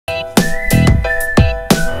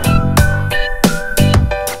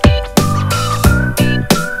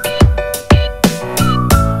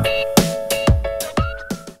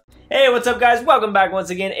guys? Welcome back once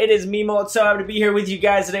again. It is me, Molt. So happy to be here with you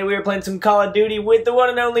guys today. We are playing some Call of Duty with the one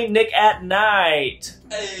and only NickatNyte.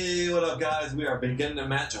 Hey, what up, guys? We are beginning a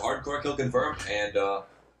match, a hardcore kill confirmed, and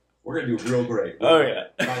we're gonna do real great. Oh yeah.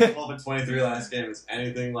 My 12 and 23 last game is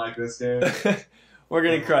anything like this game. We're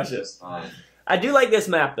gonna crush it. Fine. I do like this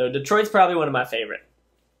map though. Detroit's probably one of my favorite.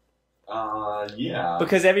 Yeah.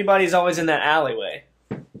 Because everybody's always in that alleyway.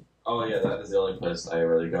 Oh yeah, that is the only place I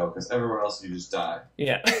really go, because everywhere else you just die.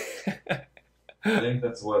 Yeah. I think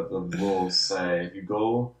that's what the rules say. If you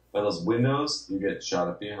go by those windows, you get shot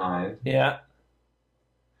at behind. Yeah.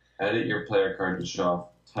 Edit your player card to show off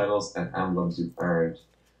titles and emblems you've earned.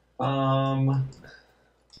 I'll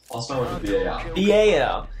start with the BAL.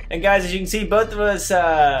 BAL. And guys, as you can see, both of us,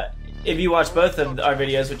 if you watch both of our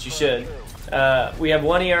videos, which you should, we have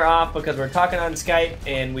one ear off because we're talking on Skype,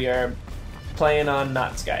 and we are playing on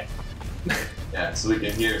not Skype. Yeah, so we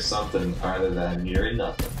can hear something rather than hearing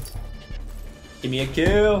nothing. Give me a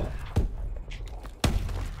kill.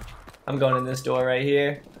 I'm going in this door right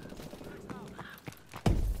here.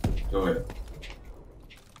 Go ahead.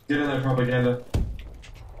 Get in there, propaganda.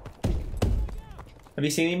 Have you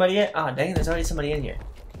seen anybody yet? Ah, dang, there's already somebody in here.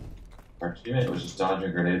 Our teammate was just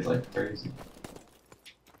dodging grenades like crazy.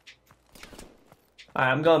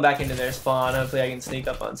 Alright, I'm going back into their spawn. Hopefully I can sneak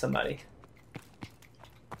up on somebody.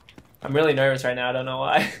 I'm really nervous right now. I don't know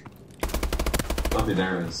why. Don't be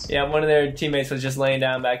nervous. Yeah, one of their teammates was just laying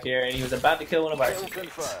down back here, and he was about to kill one of our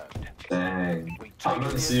teammates. Dang. I'm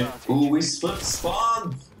gonna see. Ooh, we split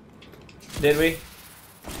spawn! Did we?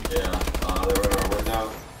 Yeah, they were in our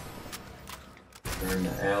window. They're in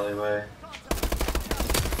the alleyway.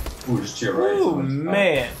 Ooh, just to your right. Ooh,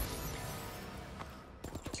 man.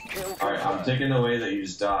 Alright, I'm taking the way that you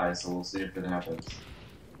just die, so we'll see if it happens.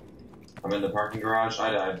 I'm in the parking garage.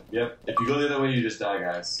 I died. Yep. If you go the other way, you just die,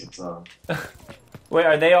 guys. It's Wait,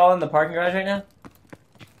 are they all in the parking garage right now?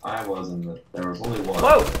 I wasn't. There was only one.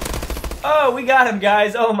 Whoa! Oh, we got him,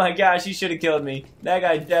 guys. Oh my gosh, he should have killed me. That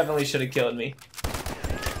guy definitely should have killed me.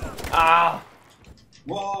 Ah!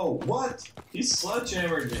 Whoa! What? He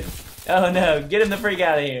sledgehammered me. Oh no! Get him the freak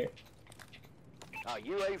out of here.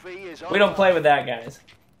 We don't play with that, guys.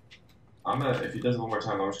 If he does it one more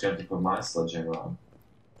time, I'm just gonna have to put my sledgehammer on.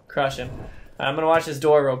 Crush him. I'm gonna watch this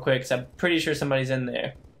door real quick, because I'm pretty sure somebody's in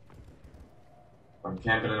there. I'm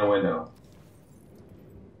camping in a window.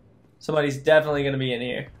 Somebody's definitely gonna be in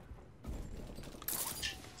here.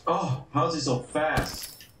 Oh, how's he so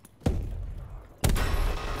fast?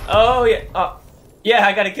 Oh yeah. Oh, yeah.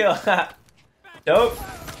 I got a kill. Dope.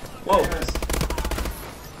 Whoa.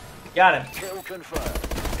 Got him. Kill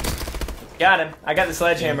confirmed. Got him. I got the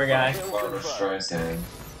sledgehammer guy. Barbara Streisand.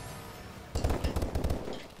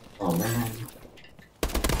 Oh man.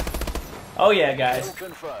 Oh yeah, guys.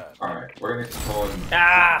 Alright, we're gonna control him.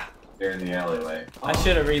 Ah! They're in the alleyway. Oh. I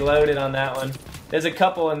should have reloaded on that one. There's a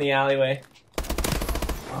couple in the alleyway.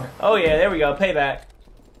 Right. Oh yeah, there we go. Payback.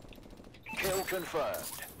 Kill confirmed.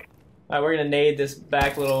 Alright, we're gonna nade this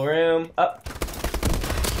back little room. Up.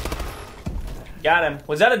 Got him.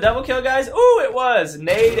 Was that a double kill, guys? Ooh, it was.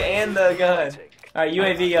 Nade and the gun. Alright,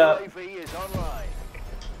 UAV up.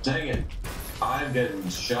 Dang it. I'm getting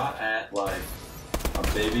shot at like a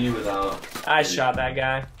baby without... I shot that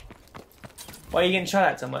guy. Why are you getting shot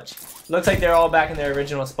at so much? Looks like they're all back in their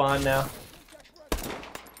original spawn now.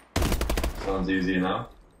 Sounds easy enough.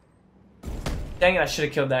 Dang it, I should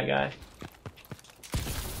have killed that guy.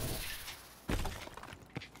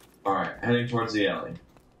 Alright, heading towards the alley.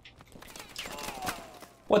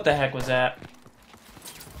 What the heck was that?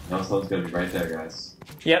 Now someone's gonna be right there, guys.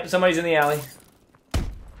 Yep, somebody's in the alley.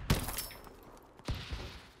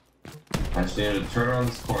 I just need to turn around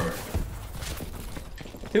this corner.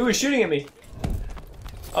 Who was shooting at me?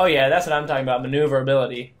 Oh yeah, that's what I'm talking about.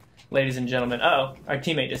 Maneuverability, ladies and gentlemen. Uh oh, our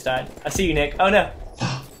teammate just died. I see you, Nick. Oh no.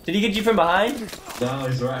 Did he get you from behind? No,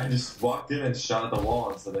 he's right. I just walked in and shot at the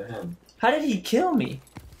wall instead of him. How did he kill me?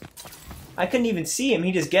 I couldn't even see him.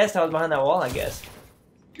 He just guessed I was behind that wall, I guess.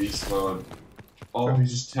 Beast mode. Oh, he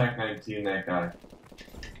just TAC 19 that guy.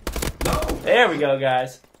 No! There we go,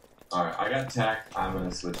 guys. Alright, I got TAC. I'm gonna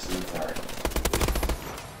switch to the TAC.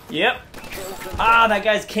 Yep. Ah, that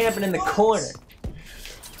guy's camping in the corner.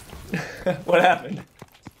 What happened?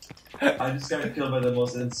 I just got killed by the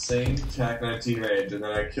most insane TAC 19 range, and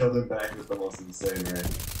then I killed him back with the most insane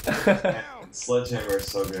range. And Sledgehammer is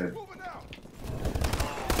so good.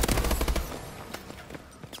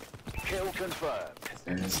 Kill confirmed.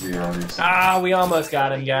 There has to be around here. Ah, we almost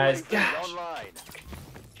got him, guys. Gosh.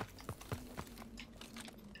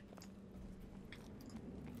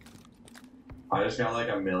 I just got like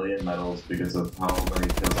 1,000,000 medals because of how many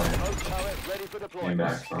kills I came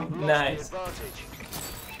back from. Nice.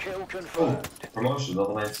 Kill Oh, confirmed. promotion,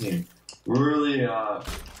 level 19. Really,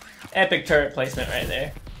 Epic turret placement right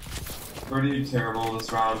there. pretty terrible this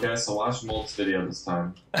round, guys, so watch Molt's video this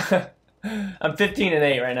time. I'm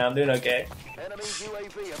 15-8 right now. I'm doing okay. Enemy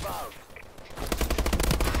UAV above.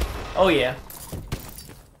 Oh yeah.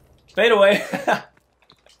 Fade away.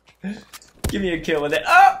 Give me a kill with it.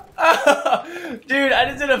 Oh! Oh! Dude, I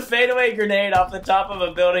just did a fadeaway grenade off the top of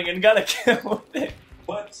a building and got a kill with it.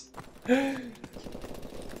 What?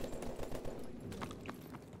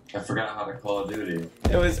 I forgot how to Call of Duty.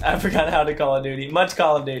 I forgot how to Call of Duty. Much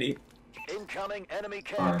Call of Duty. Incoming enemy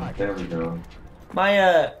care Fine, package. there we go.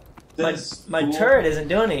 My This my fool- turret isn't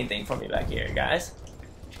doing anything for me back here, guys.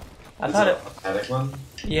 I Is thought it it. a pathetic one?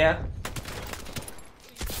 Yeah.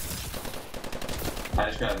 I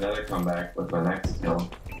just got another comeback with my next kill.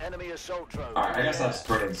 Enemy assault drone. Alright, I guess I'm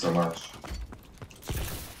sprinting so much.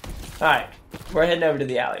 Alright. We're heading over to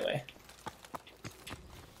the alleyway.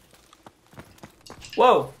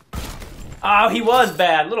 Whoa! Oh, he was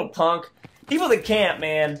bad. Little punk. People that camp,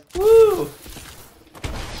 man. Woo!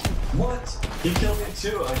 What? He killed me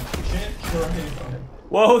too. I can't kill anyone.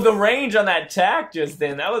 Whoa, the range on that tack just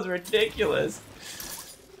then. That was ridiculous.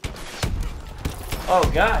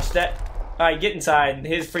 Oh, gosh. Alright, get inside.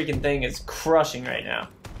 His freaking thing is crushing right now.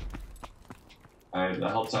 The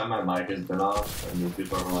whole time my mic has been off, and the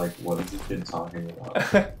people are like, what is this kid talking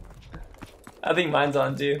about? I think mine's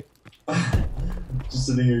on too. Just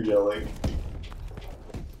sitting here yelling.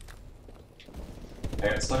 I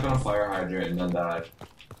got stuck on a fire hydrant and then died.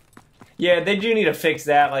 Yeah, they do need to fix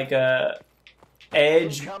that, like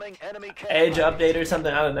edge Incoming enemy care edge package. update or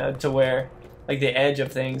something. I don't know, to where like the edge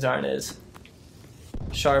of things aren't as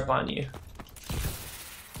sharp on you.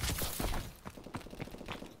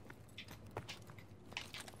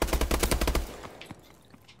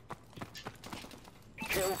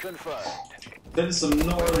 Kill confirmed. That is some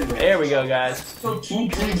gnarly range. There we go, guys.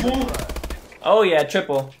 Oh yeah,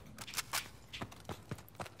 triple.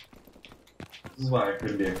 This is why I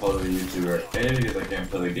couldn't be a Call of Duty YouTuber. A, because I can't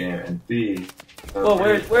play the game, and B... Whoa,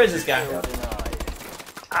 where is this guy? Kill denied.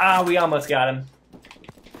 Ah, we almost got him.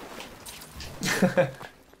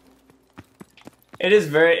 It is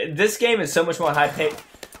this game is so much more high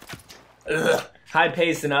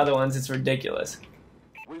paced than other ones. It's ridiculous.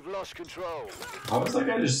 We've lost control. How was that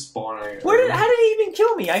guy just spawning? How did he even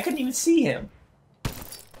kill me? I couldn't even see him.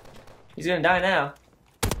 He's gonna die now.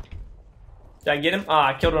 Did I get him? Ah,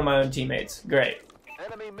 I killed one of my own teammates. Great.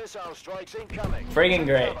 Enemy missile strikes incoming. Friggin'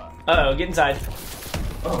 great. Uh-oh, get inside.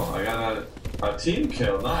 Oh, I got a team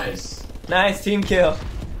kill. Nice. Nice team kill.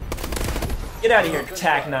 Get out of here,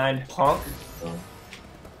 TAC 9, punk.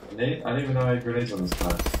 Nate, I didn't even know I had grenades on this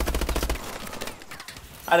class.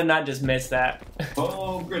 I did not just miss that.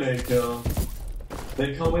 Oh, grenade kill.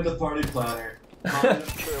 They call me the party planner. Call me the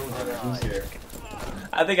planner. Who's here?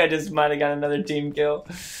 I think I just might have got another team kill.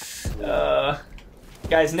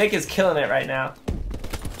 Guys, Nick is killing it right now.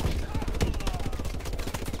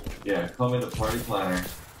 Yeah, call me the party planner.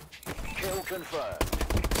 Kill confirmed.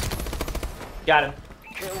 Got him.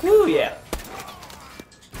 Kill Woo, yeah.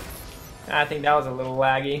 I think that was a little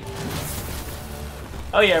laggy.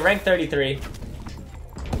 Oh yeah, rank 33.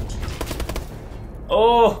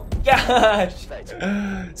 Oh, gosh!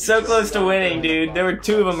 So close to winning, dude. There were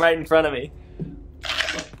two of them right in front of me.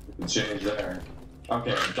 The change there.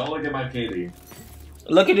 Okay, don't look at my KD.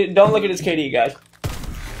 Look at it. Don't look at his KD, guys.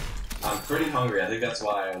 I'm pretty hungry. I think that's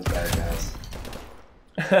why I was bad,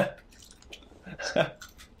 guys.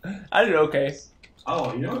 I did okay.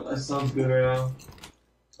 Oh, you know what? That sounds good right now.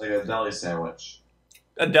 Like a deli sandwich.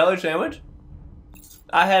 A deli sandwich?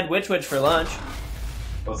 I had Witch for lunch.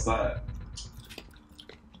 What's that?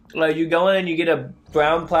 Like, you go in and you get a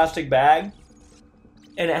brown plastic bag,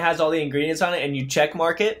 and it has all the ingredients on it, and you check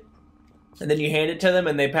mark it, and then you hand it to them,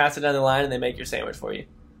 and they pass it down the line, and they make your sandwich for you.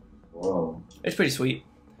 Whoa. It's pretty sweet.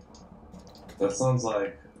 That sounds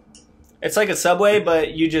like... It's like a Subway,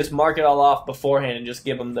 but you just mark it all off beforehand and just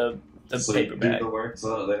give them the so paper you bag. do the work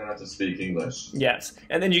so that they don't have to speak English. Yes.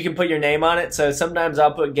 And then you can put your name on it, so sometimes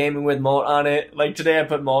I'll put Gaming with Molt on it. Like today I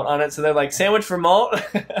put Molt on it, so they're like, sandwich for Molt?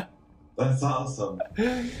 That's awesome.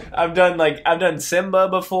 I've done Simba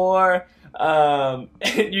before.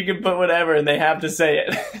 You can put whatever and they have to say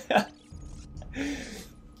it.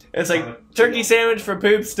 It's like turkey sandwich for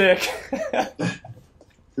poop stick.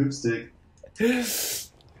 Poop stick.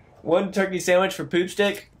 One turkey sandwich for poop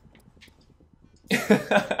stick.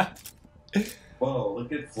 Whoa,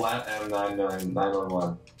 look at Flat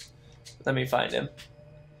M99911. Let me find him.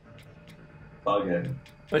 Bugging.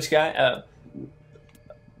 Which guy? Oh.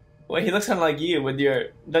 Wait, he looks kind of like you with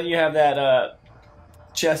your. Don't you have that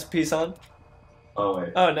chest piece on? Oh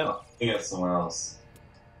wait. Oh no. I think it's someone else.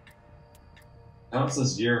 How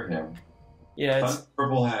says you're him? Yeah. It's,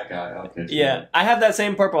 purple hat guy. Okay. yeah, I have that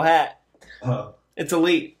same purple hat. Oh. It's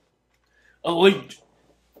elite. Elite.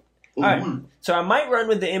 All right. So I might run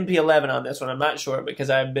with the MP11 on this one. I'm not sure because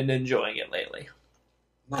I've been enjoying it lately.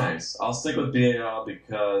 Nice. I'll stick with BAL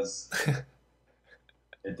because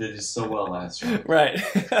it did just so well last year. Right.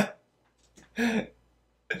 And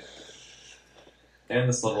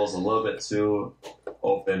this level is a little bit too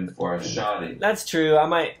open for a shoddy. That's true. I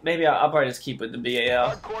might. Maybe I'll probably just keep with the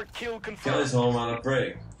BAL. Hardcore kill confirmed. Kelly's home on a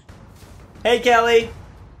break. Hey, Kelly.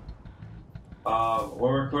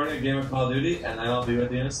 We're recording a game of Call of Duty, and then I'll be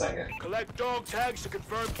with you in a second. Collect dog tags to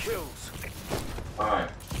confirm kills.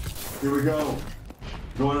 Alright. Here we go.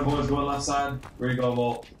 Going in, boys. Going left side. Where you go,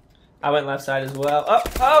 Molt? I went left side as well.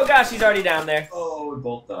 Oh gosh, he's already down there. Oh, we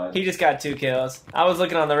both died. He just got 2 kills. I was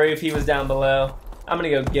looking on the roof. He was down below. I'm gonna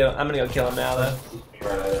go kill him now, though.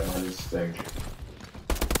 Right at him, I just think.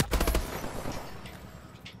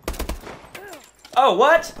 Oh,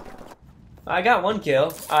 what? I got 1 kill.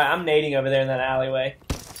 Alright, I'm nading over there in that alleyway.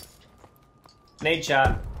 Nade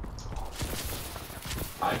shot.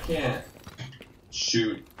 I can't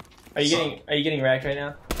shoot. Are you getting wrecked right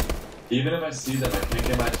now? Even if I see them, I can't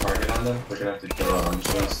get my target on them. They're gonna have to kill them. I'm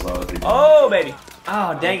just gonna slow it. Oh, baby.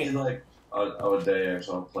 Oh, dang it. Like a day or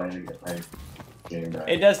so playing to get my game back.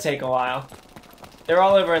 It does take a while. They're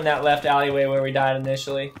all over in that left alleyway where we died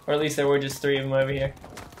initially. Or at least there were just 3 of them over here.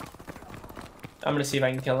 I'm gonna see if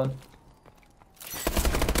I can kill them.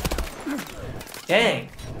 Dang.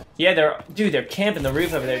 Yeah, they're camping the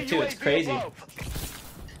roof over there too. It's crazy.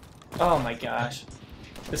 Oh my gosh.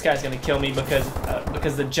 This guy's gonna kill me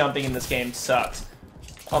because the jumping in this game sucks.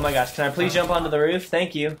 Oh my gosh, can I please jump onto the roof?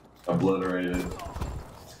 Thank you. Obliterated.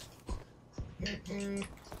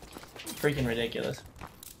 Freaking ridiculous.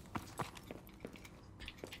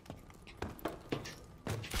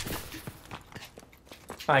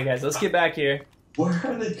 Alright guys, let's get back here. Where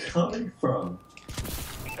are they coming from?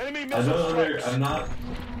 Enemy I missile don't under, strikes. I'm not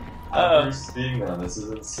Uh-oh. understanding them. This is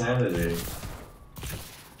insanity.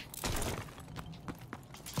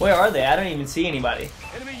 Where are they? I don't even see anybody.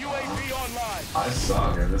 Enemy UAV online. I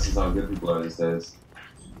suck, and this is how good people are these days.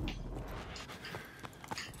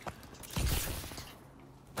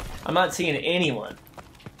 I'm not seeing anyone.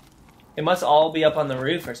 It must all be up on the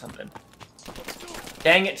roof or something.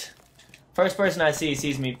 Dang it. First person I see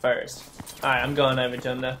sees me first. Alright, I'm going over to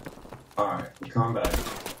him though. Alright, come back.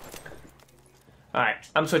 Alright,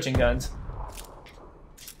 I'm switching guns.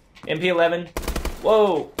 MP11.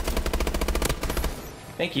 Whoa!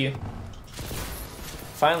 Thank you.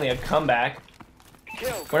 Finally a comeback.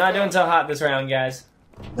 We're not doing so hot this round, guys.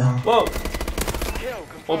 No. Whoa!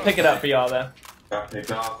 We'll pick it up for y'all though. Got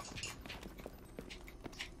picked off.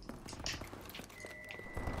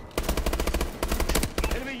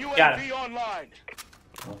 Enemy Got UAV online.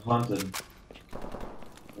 I'm hunted.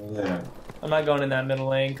 Yeah. I'm not going in that middle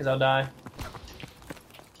lane because I'll die.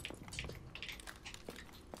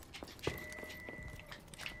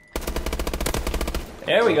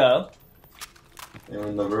 There we go. Anyone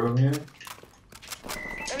in the room here?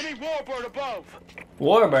 Enemy warbird above.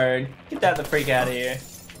 Warbird. Get that the freak out of here.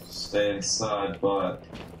 Stay inside, but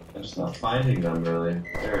I'm just not finding them really.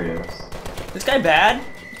 There he is. This guy bad?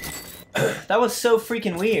 That was so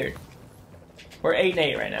freaking weird. We're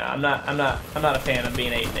 8-8 right now. I'm not a fan of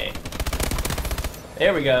being 8-8.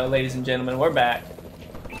 There we go, ladies and gentlemen. We're back.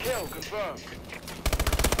 Kill confirmed.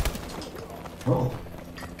 Oh.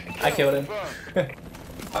 I killed him. Confirmed.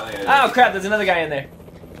 I think I Oh crap, there's another guy in there.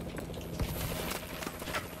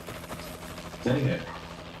 Dang it.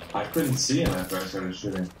 I couldn't see him after I started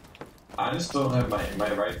shooting. I just don't have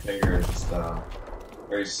my right finger is just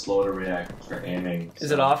very slow to react for aiming.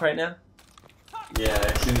 Is it off right now? Yeah, I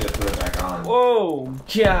actually need to put it back on. Whoa,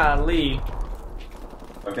 golly.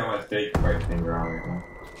 I've got my fake right finger on right now.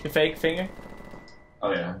 Your fake finger?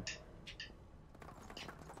 Oh yeah.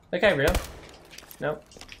 That guy real? Nope.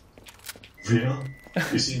 Real?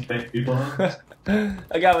 You seen fake people on?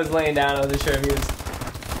 A guy was laying down, I wasn't sure if he was...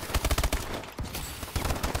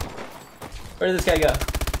 Where did this guy go?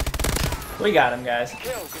 We got him, guys.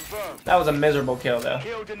 Kill confirmed. That was a miserable kill, though.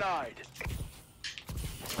 Kill denied.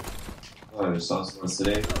 Oh, there's saw someone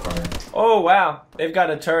sitting. Alright. Oh, wow. They've got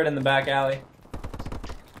a turret in the back alley.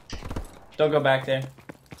 Don't go back there.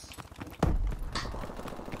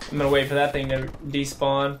 I'm gonna wait for that thing to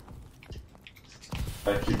despawn.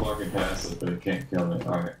 I keep walking past it, but it can't kill me.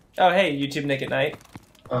 Alright. Oh, hey, YouTube NickatNyte.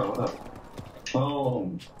 Oh, what up?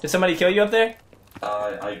 Boom. Did somebody kill you up there?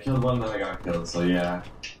 I killed one, then I got killed, so yeah.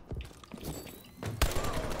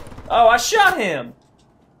 Oh, I shot him!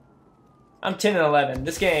 I'm 10 and 11.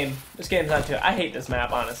 This game's not too... I hate this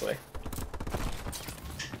map, honestly.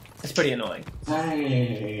 It's pretty annoying.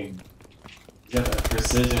 Dang. You got that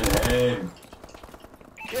precision aim.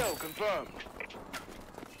 Kill confirmed.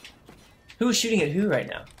 Who's shooting at who right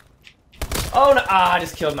now? Oh, no. Ah, I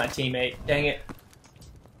just killed my teammate. Dang it.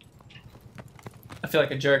 I feel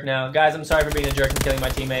like a jerk now. Guys, I'm sorry for being a jerk and killing my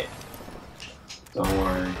teammate. Don't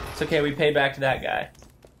worry. It's okay, we pay back to that guy.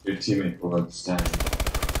 Your teammate will understand.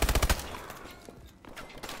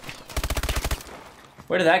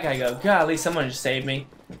 Where did that guy go? God, at least someone just saved me.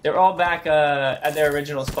 They're all back at their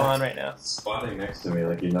original spawn right now. Spotting next to me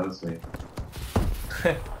like he knows me.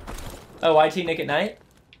 Oh, YT NickatNyte?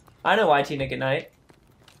 I know YT NickatNyte.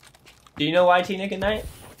 Do you know YT NickatNyte?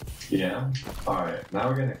 Yeah. Alright, now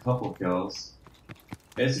we're getting a couple kills.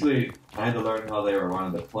 Basically, I had to learn how they were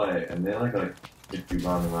wanting to play, and they like if you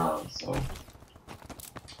run around, so...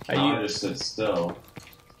 Now I just sit still.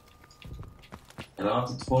 And I'm up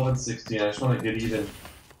to 12 and 16, I just want to get even.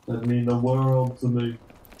 That mean the world to me.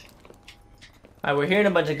 Alright, we're hearing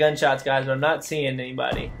a bunch of gunshots, guys, but I'm not seeing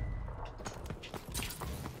anybody.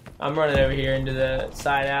 I'm running over here into the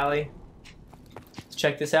side alley. Let's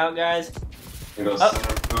check this out, guys.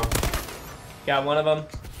 Got one of them.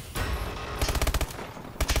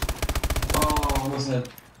 Oh, almost had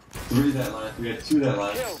 3 that last. We had 2 that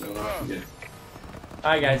last. So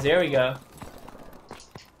Alright, guys, there we go.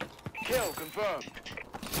 Kill confirmed.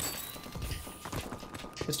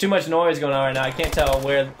 There's too much noise going on right now. I can't tell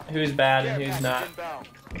who's bad and who's not.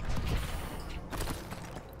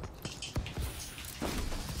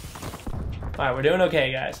 Alright, we're doing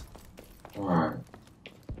okay, guys. Alright.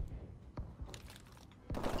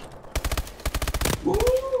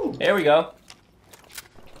 Woo! There we go.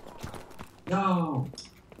 No!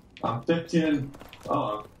 I'm 15 and...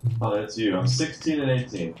 Oh, that's you. I'm 16 and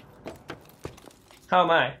 18. How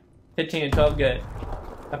am I? 15 and 12, good.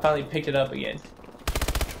 I finally picked it up again.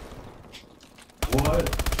 What?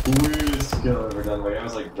 Weirdest kill I've ever done. Like, I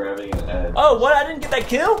was like grabbing an edge. Oh, what? I didn't get that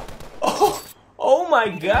kill? Oh my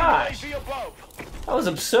gosh. That was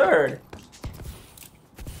absurd.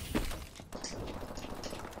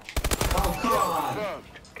 Oh, come on!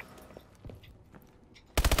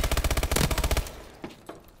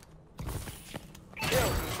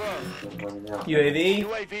 UAV.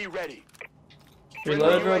 UAV ready.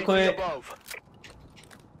 Reload real quick.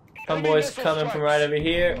 Some boys coming from right over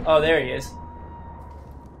here. Oh, there he is.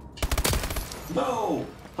 No!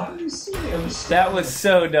 How did you see him? That was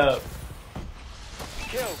so dope.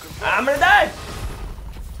 I'm gonna die!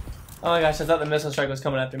 Oh my gosh, I thought the missile strike was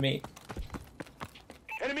coming after me.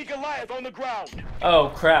 Enemy Goliath on the ground.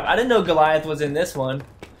 Oh crap, I didn't know Goliath was in this one.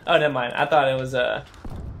 Oh, never mind. I thought it was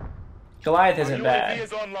Goliath isn't bad. UAV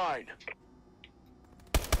is online.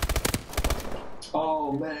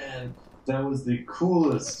 Oh man, that was the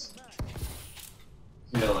coolest.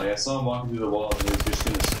 Yeah, like I saw him walking through the wall and he was just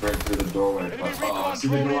gonna sprint through the doorway. But, oh, see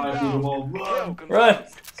the Goliath through the wall. Run! Run!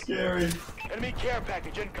 Scary. Enemy care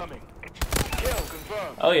package incoming. Kill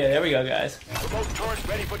confirmed. Oh yeah, there we go, guys. Remote turret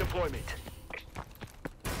ready for deployment.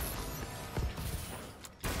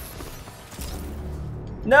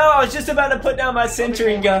 No, I was just about to put down my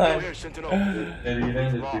sentry gun. And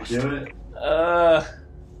even did you do it?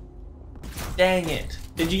 Dang it.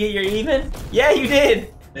 Did you get your even? Yeah, you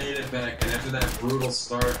did. Made it back, and after that brutal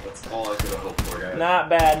start, that's all I could have hoped for, guys. Not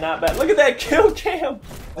bad, not bad. Look at that kill cam.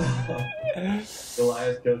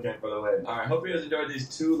 Goliath kill cam for the win. Alright, hope you guys enjoyed these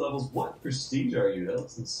 2 levels. What prestige are you? That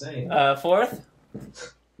looks insane. 4th?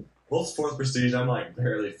 Wolf's 4th prestige, I'm like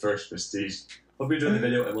barely 1st prestige. Hope you enjoyed the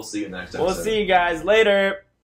video, and we'll see you next episode. We'll see you guys later.